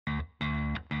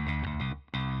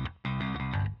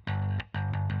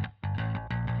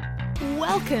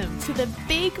Welcome to the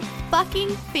Big Fucking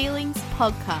Feelings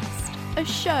Podcast, a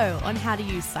show on how to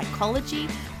use psychology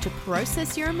to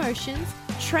process your emotions,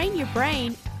 train your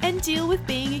brain, and deal with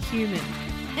being a human.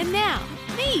 And now,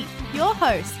 me, your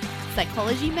host,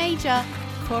 psychology major,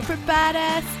 corporate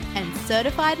badass, and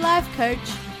certified life coach,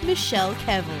 Michelle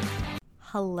Kevill.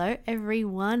 Hello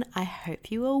everyone, I hope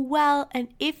you are well, and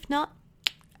if not,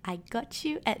 I got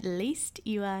you. At least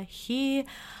you are here.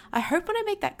 I hope when I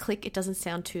make that click, it doesn't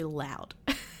sound too loud.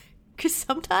 Because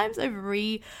sometimes I've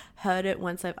re-heard it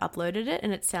once I've uploaded it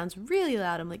and it sounds really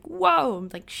loud. I'm like, whoa, I'm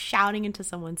like shouting into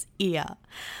someone's ear.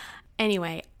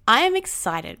 Anyway, I am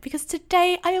excited because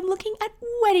today I am looking at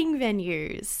wedding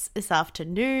venues. This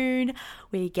afternoon,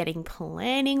 we're getting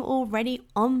planning already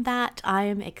on that. I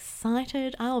am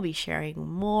excited. I'll be sharing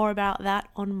more about that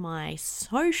on my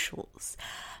socials.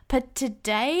 But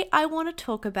today I want to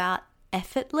talk about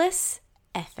effortless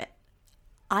effort.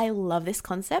 I love this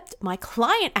concept. My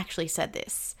client actually said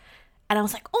this. And I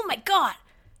was like, oh my God,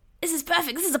 this is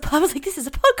perfect. This is a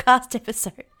podcast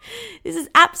episode. This is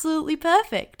absolutely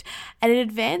perfect. And in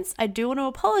advance, I do want to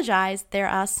apologize. There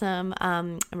are some,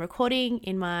 I'm recording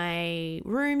in my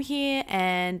room here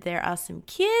and there are some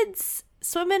kids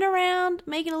swimming around,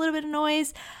 making a little bit of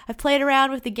noise. I've played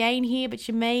around with the gain here, but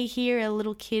you may hear a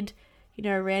little kid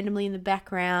randomly in the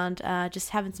background, just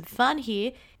having some fun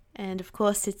here. And of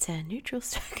course, it's a neutral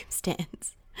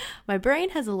circumstance. My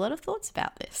brain has a lot of thoughts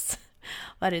about this,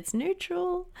 but it's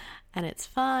neutral and it's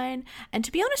fine. And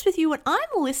to be honest with you, when I'm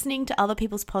listening to other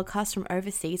people's podcasts from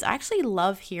overseas, I actually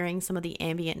love hearing some of the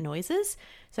ambient noises.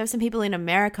 So I have some people in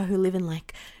America who live in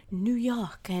like New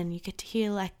York and you get to hear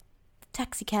like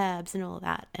taxi cabs and all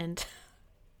that. And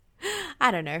I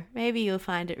don't know, maybe you'll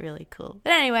find it really cool.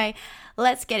 But anyway,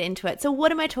 let's get into it. So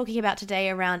what am I talking about today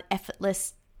around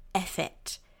effortless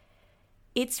effort?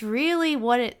 It's really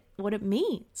what it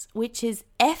means, which is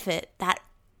effort that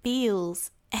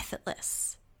feels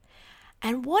effortless.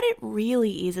 And what it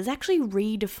really is actually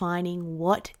redefining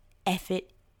what effort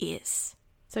is.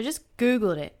 So I just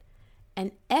Googled it.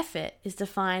 And effort is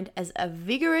defined as a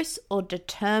vigorous or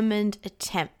determined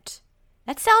attempt.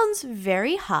 That sounds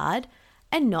very hard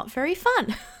and not very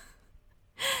fun.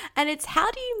 And it's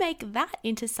how do you make that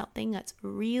into something that's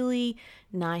really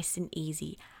nice and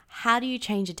easy? How do you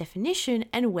change a definition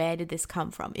and where did this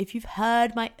come from? If you've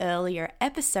heard my earlier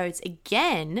episodes,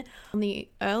 again, on the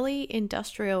early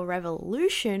industrial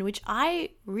revolution, which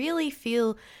I really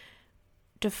feel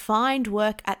defined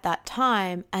work at that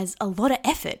time as a lot of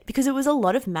effort because it was a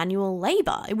lot of manual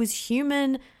labor. It was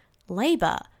human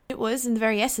labor. It was, in the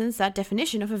very essence, that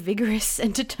definition of a vigorous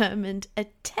and determined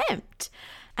attempt.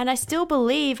 And I still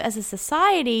believe as a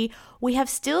society, we have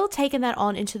still taken that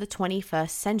on into the 21st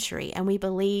century. And we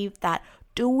believe that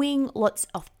doing lots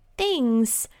of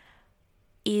things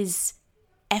is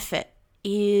effort,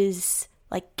 is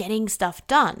like getting stuff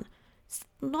done. It's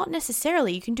not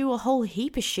necessarily. You can do a whole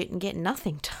heap of shit and get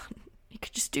nothing done. You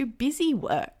could just do busy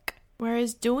work.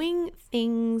 Whereas doing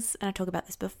things, and I talked about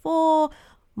this before,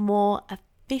 more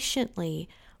efficiently,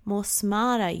 more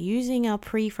smarter, using our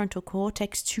prefrontal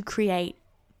cortex to create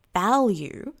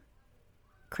value,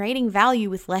 creating value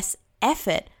with less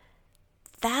effort,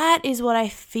 that is what I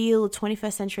feel the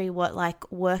 21st century, what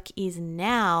like work is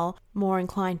now, more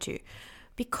inclined to.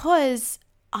 Because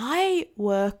I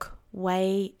work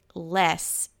way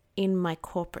less in my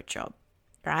corporate job,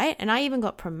 right? And I even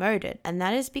got promoted. And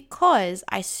that is because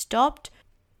I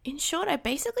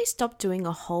basically stopped doing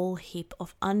a whole heap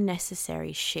of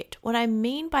unnecessary shit. What I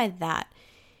mean by that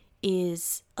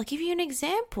is, I'll give you an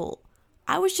example.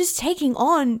 I was just taking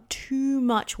on too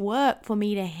much work for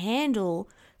me to handle.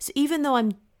 So even though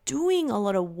I'm doing a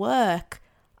lot of work,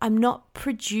 I'm not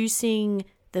producing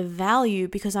the value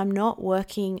because I'm not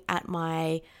working at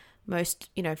my most,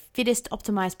 fittest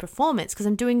optimized performance because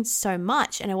I'm doing so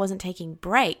much and I wasn't taking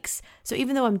breaks. So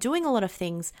even though I'm doing a lot of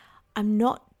things, I'm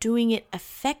not doing it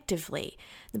effectively.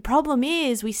 The problem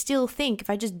is we still think if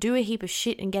I just do a heap of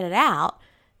shit and get it out,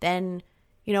 then,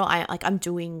 I'm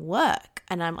doing work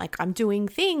and I'm doing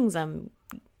things,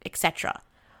 etc.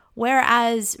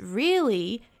 Whereas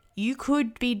really you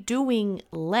could be doing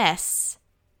less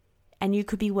and you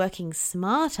could be working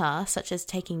smarter, such as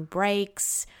taking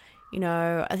breaks.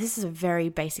 This is a very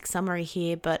basic summary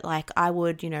here, but I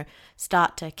would,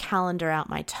 start to calendar out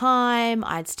my time.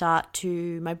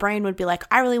 My brain would be like,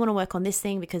 I really want to work on this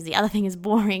thing because the other thing is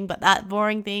boring, but that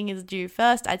boring thing is due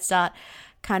first. I'd start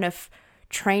kind of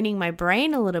training my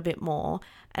brain a little bit more.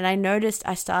 And I noticed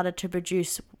I started to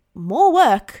produce more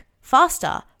work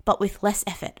faster, but with less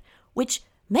effort, which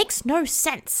makes no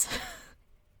sense.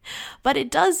 But it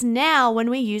does now when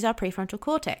we use our prefrontal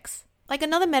cortex. Like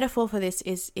another metaphor for this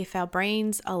is if our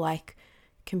brains are like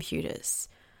computers,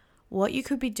 what you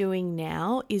could be doing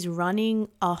now is running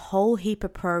a whole heap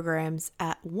of programs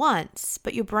at once,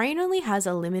 but your brain only has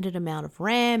a limited amount of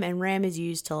RAM, and RAM is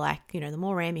used to the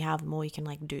more RAM you have, the more you can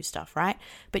do stuff, right?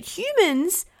 But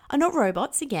humans are not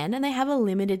robots again, and they have a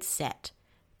limited set.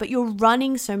 But you're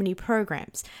running so many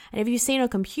programs. And if you've seen on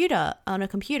a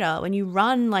computer, when you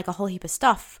run like a whole heap of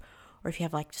stuff, or if you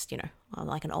have like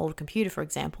an old computer, for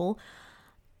example,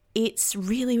 it's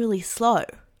really, really slow.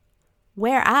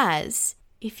 Whereas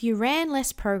if you ran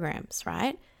less programs,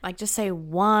 right? Like just say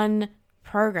one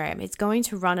program, it's going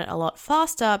to run it a lot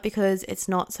faster because it's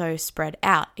not so spread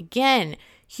out. Again,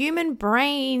 human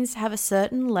brains have a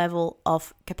certain level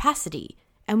of capacity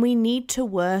and we need to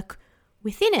work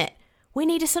within it. We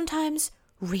need to sometimes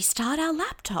restart our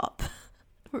laptop,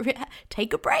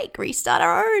 take a break, restart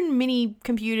our own mini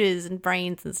computers and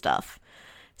brains and stuff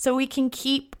so we can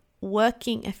keep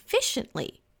working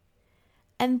efficiently.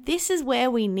 And this is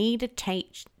where we need to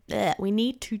change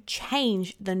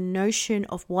the notion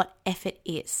of what effort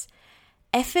is.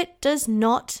 Effort does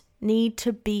not need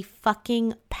to be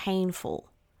fucking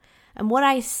painful. And what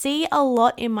I see a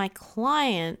lot in my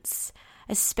clients,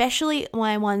 especially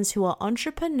my ones who are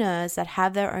entrepreneurs that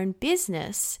have their own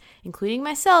business, including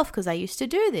myself, because I used to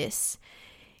do this,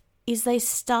 is they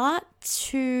start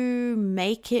to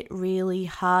make it really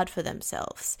hard for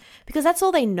themselves because that's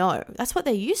all they know. That's what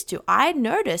they're used to. I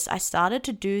noticed I started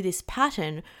to do this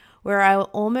pattern where I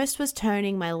almost was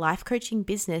turning my life coaching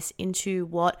business into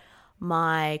what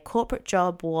my corporate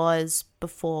job was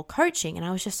before coaching, and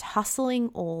I was just hustling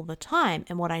all the time.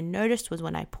 And what I noticed was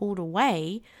when I pulled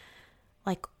away,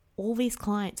 like all these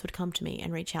clients would come to me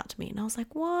and reach out to me. And I was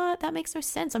like, what? That makes no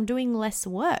sense. I'm doing less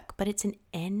work, but it's an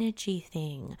energy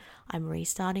thing. I'm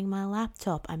restarting my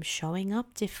laptop. I'm showing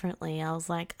up differently. I was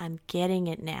like, I'm getting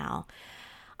it now.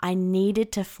 I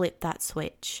needed to flip that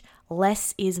switch.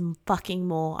 Less is fucking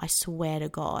more, I swear to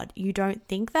God. You don't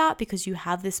think that because you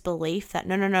have this belief that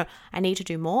no, I need to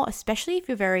do more, especially if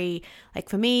you're very, like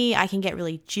for me, I can get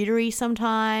really jittery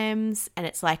sometimes and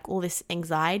it's like all this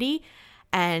anxiety,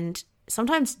 and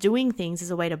sometimes doing things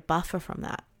is a way to buffer from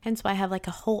that. Hence why I have like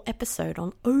a whole episode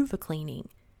on over cleaning,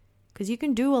 because you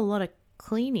can do a lot of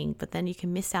cleaning, but then you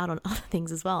can miss out on other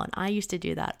things as well. And I used to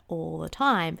do that all the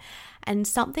time. And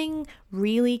something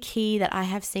really key that I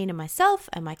have seen in myself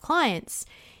and my clients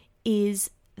is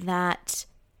that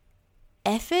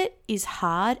effort is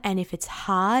hard. And if it's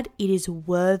hard, it is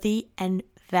worthy and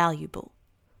valuable.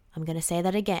 I'm going to say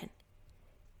that again.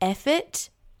 Effort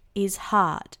is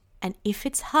hard. And if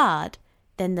it's hard,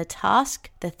 then the task,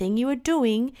 the thing you are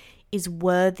doing, is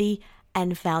worthy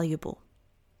and valuable.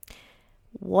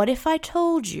 What if I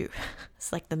told you,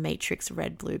 it's like the Matrix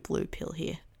red, blue pill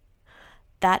here.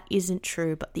 That isn't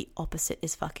true, but the opposite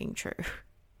is fucking true.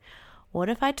 What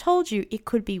if I told you it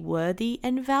could be worthy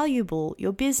and valuable,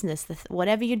 your business,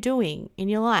 whatever you're doing in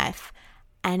your life,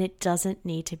 and it doesn't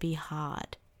need to be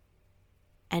hard.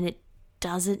 And it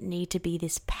doesn't need to be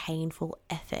this painful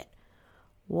effort.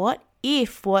 What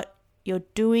if what you're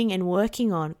doing and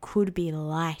working on could be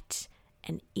light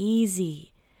and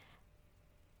easy?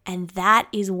 And that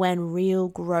is when real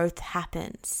growth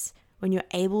happens, when you're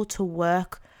able to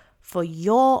work for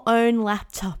your own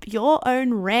laptop, your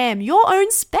own RAM, your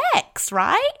own specs,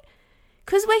 right?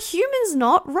 Because we're humans,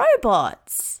 not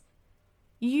robots.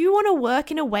 You want to work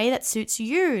in a way that suits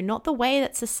you, not the way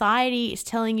that society is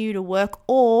telling you to work,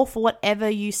 or for whatever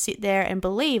you sit there and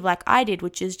believe, like I did,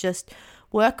 which is just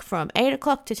work from 8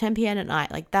 o'clock to 10 p.m. at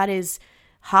night. Like that is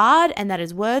hard and that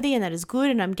is worthy and that is good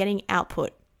and I'm getting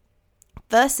output.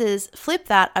 Versus flip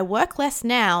that, I work less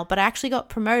now, but I actually got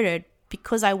promoted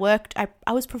because I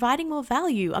was providing more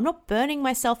value. I'm not burning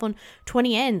myself on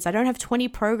 20 ends. I don't have 20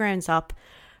 programs up,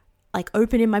 like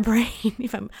open in my brain.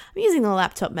 If I'm using the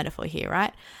laptop metaphor here,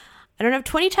 right? I don't have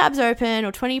 20 tabs open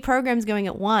or 20 programs going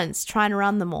at once, trying to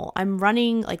run them all. I'm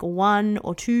running like 1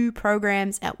 or 2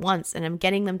 programs at once and I'm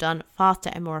getting them done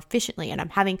faster and more efficiently. And I'm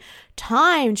having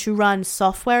time to run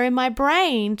software in my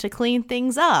brain to clean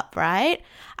things up, right?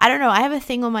 I don't know. I have a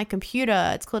thing on my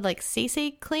computer. It's called like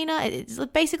CC Cleaner. It's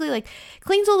basically like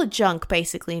cleans all the junk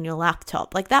basically in your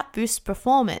laptop. Like that boosts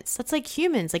performance. That's like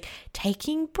humans, like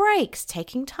taking breaks,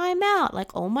 taking time out.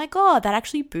 Like, oh my God, that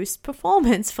actually boosts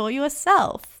performance for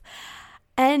yourself.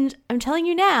 And I'm telling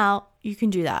you now, you can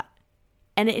do that.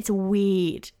 And it's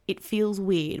weird. It feels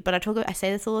weird. But I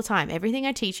say this all the time. Everything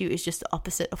I teach you is just the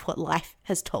opposite of what life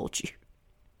has told you.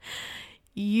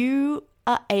 You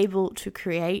are able to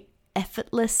create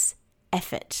effortless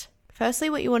effort. Firstly,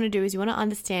 what you want to do is you want to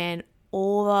understand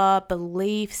all the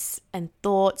beliefs and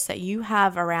thoughts that you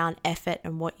have around effort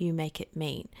and what you make it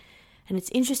mean. And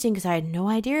it's interesting because I had no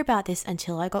idea about this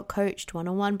until I got coached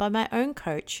one-on-one by my own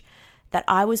coach, that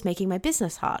I was making my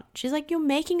business hard. She's like, you're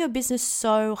making your business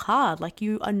so hard, like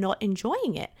you are not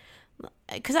enjoying it.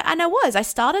 I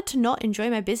started to not enjoy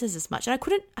my business as much, and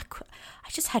I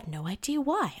just had no idea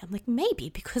why. I'm like, maybe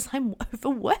because I'm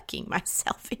overworking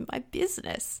myself in my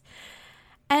business.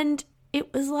 And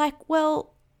it was like,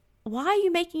 well, why are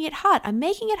you making it hard? I'm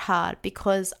making it hard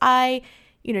because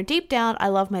deep down, I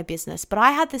love my business, but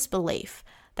I had this belief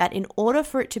that in order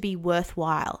for it to be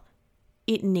worthwhile,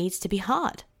 it needs to be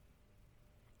hard.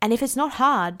 And if it's not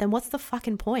hard, then what's the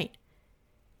fucking point?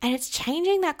 And it's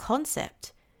changing that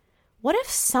concept. What if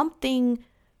something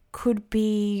could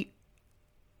be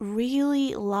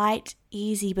really light,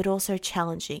 easy, but also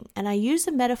challenging? And I use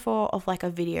the metaphor of like a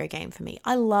video game for me.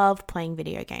 I love playing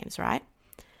video games, right?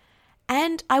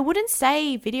 And I wouldn't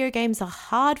say video games are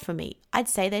hard for me. I'd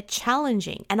say they're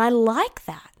challenging. And I like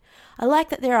that. I like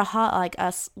that there are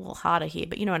harder here,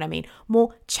 but you know what I mean?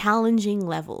 More challenging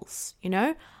levels,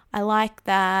 I like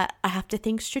that I have to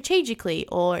think strategically,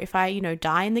 or if I,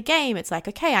 die in the game, it's like,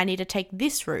 okay, I need to take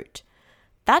this route.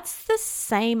 That's the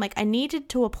same. Like, I needed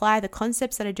to apply the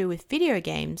concepts that I do with video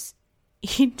games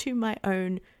into my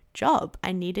own job.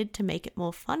 I needed to make it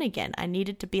more fun again. I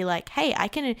needed to be like, hey,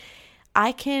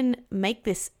 I can make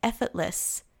this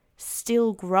effortless,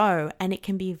 still grow, and it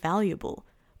can be valuable.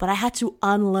 But I had to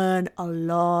unlearn a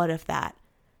lot of that.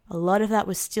 A lot of that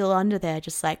was still under there,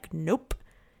 just like, nope.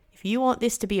 If you want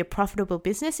this to be a profitable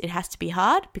business, it has to be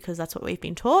hard, because that's what we've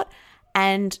been taught.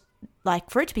 And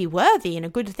like, for it to be worthy and a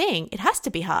good thing, it has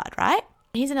to be hard, right?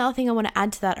 Here's another thing I want to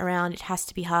add to that around it has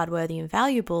to be hard, worthy, and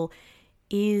valuable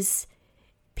is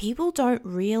people don't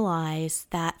realize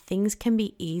that things can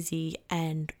be easy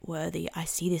and worthy. I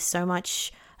see this so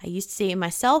much. I used to see it in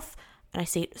myself, and I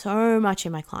see it so much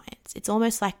in my clients. It's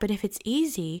almost like, but if it's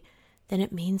easy, then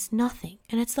it means nothing.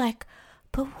 And it's like,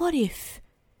 but what if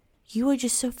you are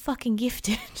just so fucking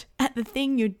gifted at the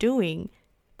thing you're doing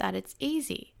that it's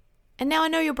easy? And now I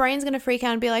know your brain's going to freak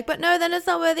out and be like, but no, then it's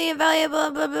not worthy and valuable,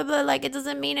 blah, blah, blah. Like, it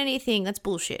doesn't mean anything. That's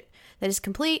bullshit. That is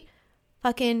complete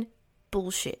fucking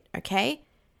bullshit, okay?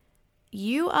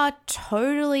 You are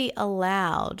totally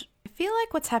allowed. I feel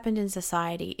like what's happened in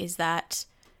society is that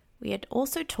we had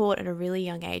also taught at a really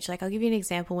young age. Like, I'll give you an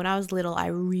example. When I was little, I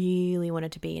really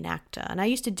wanted to be an actor. And I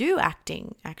used to do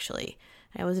acting, actually.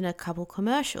 I was in a couple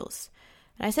commercials.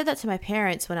 And I said that to my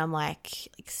parents when I'm like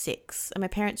 6. And my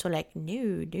parents were like,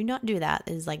 no, do not do that.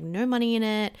 There's like no money in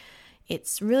it.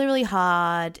 It's really, really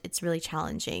hard. It's really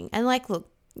challenging. And like,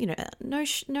 look,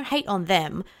 no hate on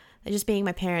them. They're just being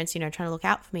my parents, trying to look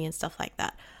out for me and stuff like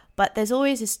that. But there's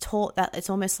always this taught that it's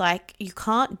almost like you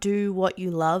can't do what you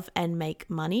love and make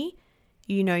money.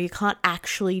 You can't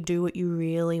actually do what you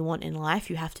really want in life.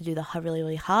 You have to do the really,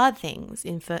 really hard things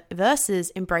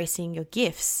versus embracing your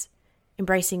gifts,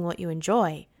 embracing what you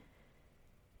enjoy.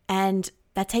 And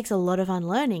that takes a lot of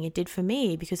unlearning. It did for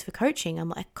me, because for coaching, I'm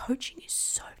like, coaching is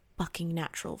so fucking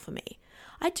natural for me.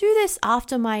 I do this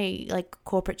after my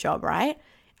corporate job, right?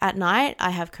 At night,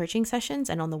 I have coaching sessions,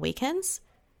 and on the weekends,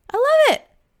 I love it.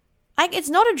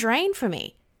 It's not a drain for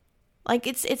me.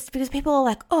 It's because people are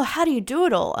like, oh, how do you do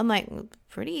it all? I'm like,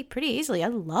 pretty easily. I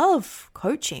love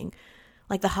coaching.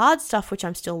 Like, the hard stuff, which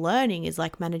I'm still learning, is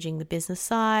like managing the business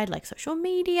side, like social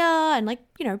media and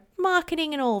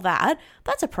marketing and all that.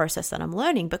 That's a process that I'm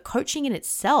learning. But coaching in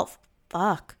itself,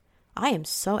 fuck, I am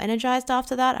so energized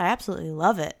after that. I absolutely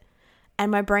love it.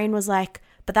 And my brain was like,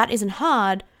 but that isn't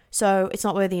hard, so it's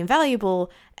not worthy and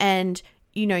valuable, and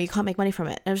you can't make money from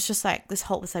it. And it was just like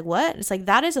it's like, what? It's like,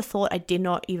 that is a thought I did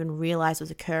not even realize was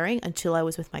occurring until I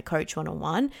was with my coach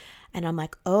one-on-one. And I'm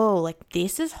like, oh,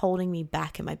 this is holding me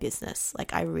back in my business.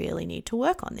 I really need to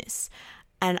work on this.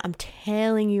 And I'm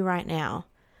telling you right now,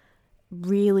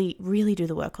 really, really do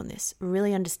the work on this.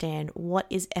 Really understand, what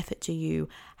is effort to you?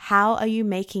 How are you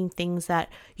making things that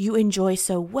you enjoy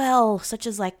so well, such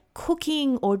as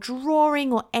cooking or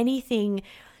drawing or anything,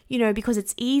 because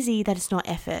it's easy, that it's not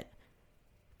effort.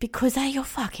 Because they're your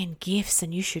fucking gifts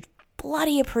and you should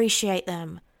bloody appreciate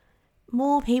them.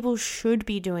 More people should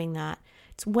be doing that.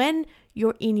 It's when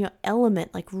you're in your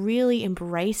element, really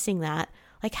embracing that.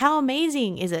 How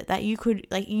amazing is it that you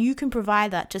can provide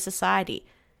that to society?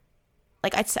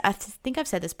 I think I've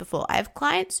said this before. I have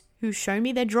clients who show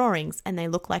me their drawings and they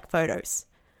look like photos.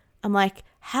 I'm like,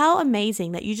 how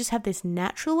amazing that you just have this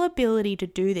natural ability to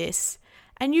do this,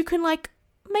 and you can make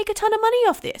a ton of money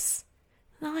off this.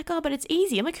 And they're like, oh, but it's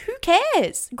easy. I'm like, who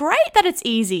cares? Great that it's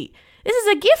easy. This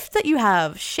is a gift that you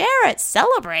have. Share it.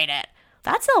 Celebrate it.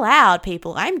 That's allowed,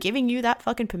 people. I'm giving you that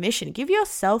fucking permission. Give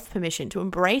yourself permission to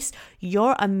embrace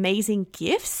your amazing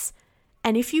gifts.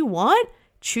 And if you want,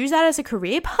 choose that as a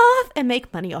career path and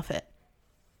make money off it.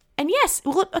 And yes,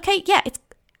 will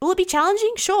it be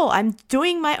challenging? Sure, I'm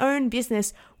doing my own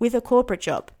business with a corporate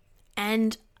job.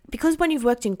 And because when you've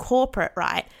worked in corporate,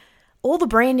 right, all the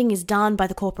branding is done by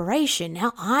the corporation.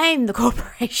 Now I'm the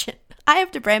corporation. I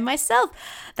have to brand myself.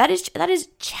 That is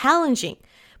challenging.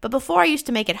 But before I used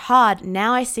to make it hard,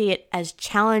 now I see it as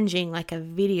challenging, like a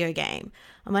video game.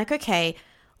 I'm like, okay,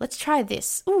 let's try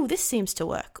this. Ooh, this seems to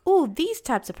work. Ooh, these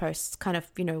types of posts kind of,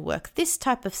 work. This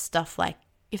type of stuff, like,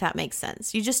 if that makes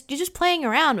sense. You're just playing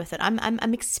around with it.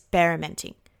 I'm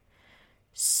experimenting.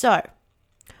 So,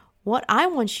 what I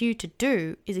want you to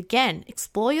do is, again,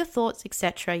 explore your thoughts,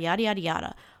 etc., yada, yada,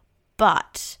 yada.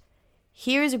 But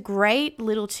here is a great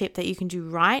little tip that you can do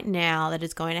right now that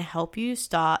is going to help you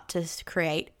start to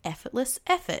create effortless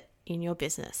effort in your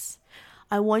business.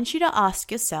 I want you to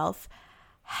ask yourself,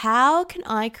 how can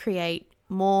I create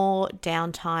more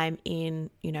downtime in,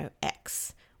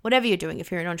 X? Whatever you're doing, if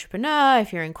you're an entrepreneur,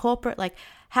 if you're in corporate, like,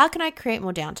 how can I create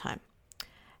more downtime?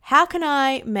 How can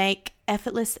I make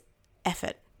effortless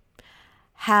effort?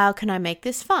 How can I make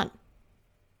this fun?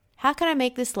 How can I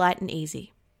make this light and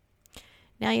easy?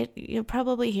 Now, you're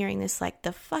probably hearing this like,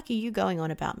 the fuck are you going on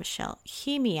about, Michelle?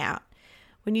 Hear me out.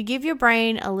 When you give your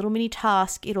brain a little mini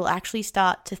task, it'll actually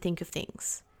start to think of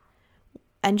things.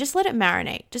 And just let it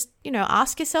marinate. Just,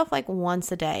 ask yourself like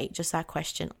once a day, just that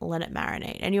question, let it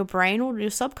marinate. And your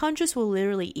subconscious will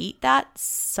literally eat that,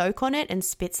 soak on it, and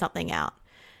spit something out.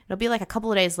 It'll be like a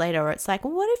couple of days later where it's like,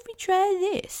 what if we try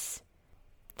this?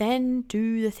 Then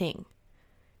do the thing.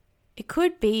 It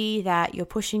could be that you're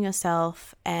pushing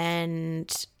yourself,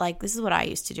 and like, this is what I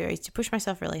used to do. I used to push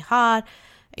myself really hard.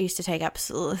 I used to take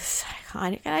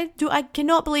I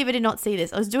cannot believe I did not see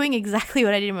this. I was doing exactly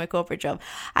what I did in my corporate job.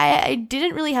 I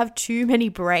didn't really have too many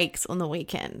breaks on the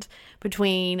weekend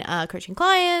between coaching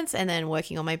clients and then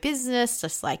working on my business,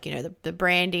 just like, the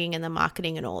branding and the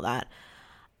marketing and all that.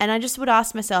 And I just would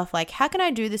ask myself, like, how can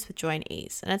I do this with joy and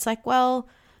ease? And it's like, well,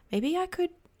 maybe I could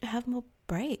have more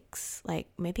breaks. Like,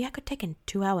 maybe I could take a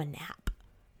 2-hour nap.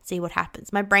 See what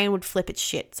happens. My brain would flip its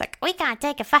shit. It's like, we can't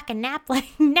take a fucking nap. Like,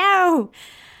 no.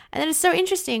 And then it's so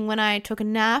interesting when I took a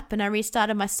nap and I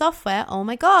restarted my software. Oh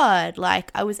my God.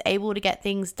 Like, I was able to get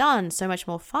things done so much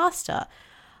more faster.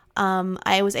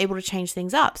 I was able to change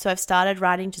things up. So I've started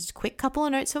writing just a quick couple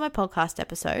of notes for my podcast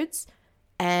episodes.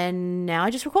 And now I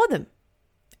just record them.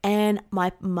 And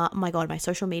my God, my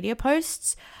social media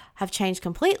posts have changed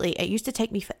completely. It used to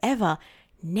take me forever.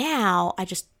 Now I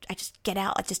just get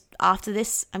out. After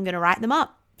this, I'm going to write them up.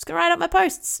 I'm just going to write up my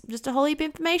posts, just a whole heap of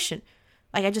information.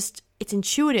 Like, it's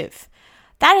intuitive.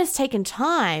 That has taken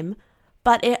time,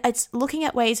 but it's looking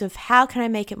at ways of how can I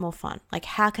make it more fun? Like,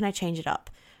 how can I change it up?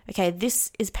 Okay,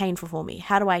 this is painful for me.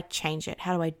 How do I change it?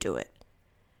 How do I do it?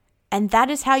 And that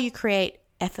is how you create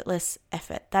effortless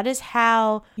effort. That is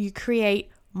how you create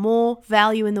more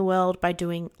value in the world by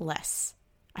doing less.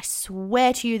 I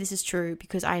swear to you this is true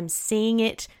because I'm seeing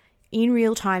it in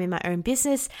real time in my own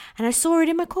business, and I saw it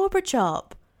in my corporate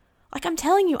job. Like, I'm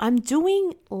telling you, I'm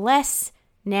doing less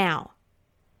now.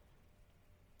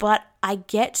 But I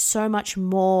get so much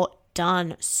more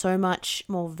done, so much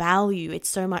more value. It's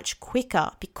so much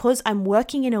quicker because I'm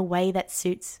working in a way that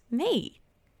suits me.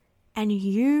 And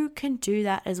you can do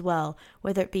that as well,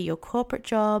 whether it be your corporate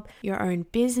job, your own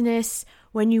business.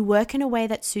 When you work in a way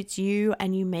that suits you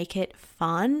and you make it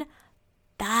fun,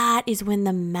 that is when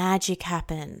the magic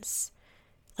happens.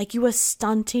 Like, you are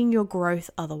stunting your growth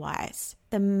otherwise.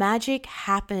 The magic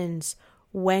happens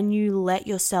when you let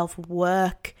yourself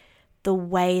work the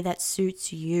way that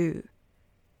suits you.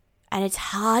 And it's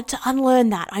hard to unlearn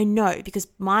that, I know, because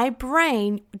my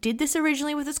brain did this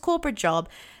originally with its corporate job.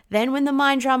 Then when the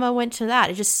mind drama went to that,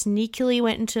 it just sneakily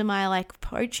went into my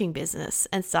coaching business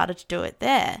and started to do it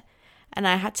there. And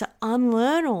I had to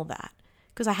unlearn all that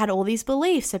because I had all these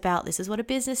beliefs about this is what a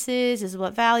business is, this is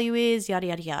what value is, yada,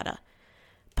 yada, yada.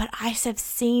 But I have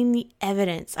seen the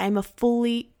evidence. I am a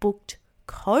fully booked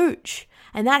coach.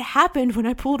 And that happened when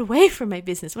I pulled away from my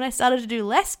business, when I started to do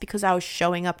less because I was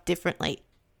showing up differently.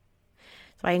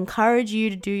 So I encourage you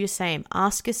to do your same.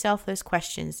 Ask yourself those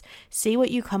questions. See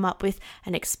what you come up with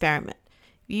and experiment.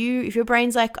 If your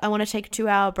brain's like, I want to take a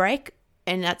 2-hour break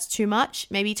and that's too much,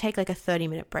 maybe take like a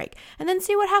 30-minute break and then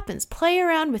see what happens. Play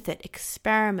around with it.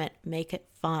 Experiment. Make it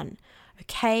fun.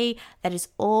 Okay, that is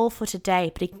all for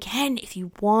today. But again, if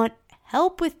you want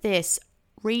help with this,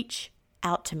 reach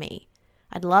out to me.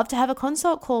 I'd love to have a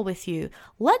consult call with you.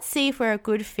 Let's see if we're a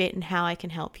good fit and how I can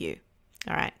help you.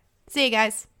 All right. See you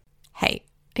guys. Hey,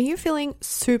 Are you feeling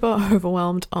super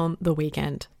overwhelmed on the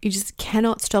weekend? You just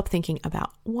cannot stop thinking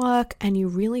about work and you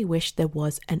really wish there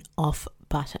was an off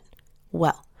button.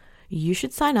 Well, you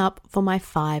should sign up for my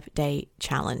 5-day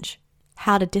challenge.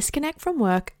 How to disconnect from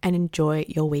work and enjoy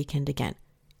your weekend again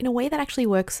in a way that actually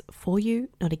works for you,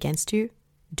 not against you.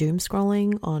 Doom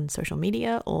scrolling on social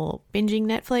media or binging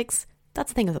Netflix,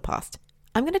 that's a thing of the past.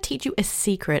 I'm going to teach you a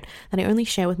secret that I only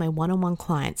share with my one-on-one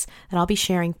clients that I'll be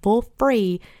sharing for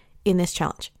free in this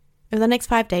challenge. Over the next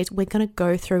 5 days, we're going to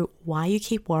go through why you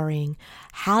keep worrying,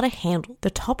 how to handle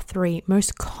the top 3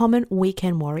 most common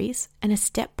weekend worries, and a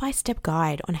step-by-step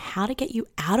guide on how to get you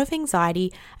out of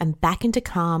anxiety and back into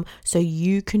calm so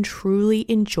you can truly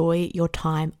enjoy your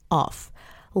time off.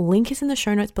 Link is in the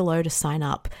show notes below to sign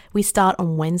up. We start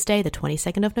on Wednesday, the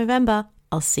 22nd of November.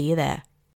 I'll see you there.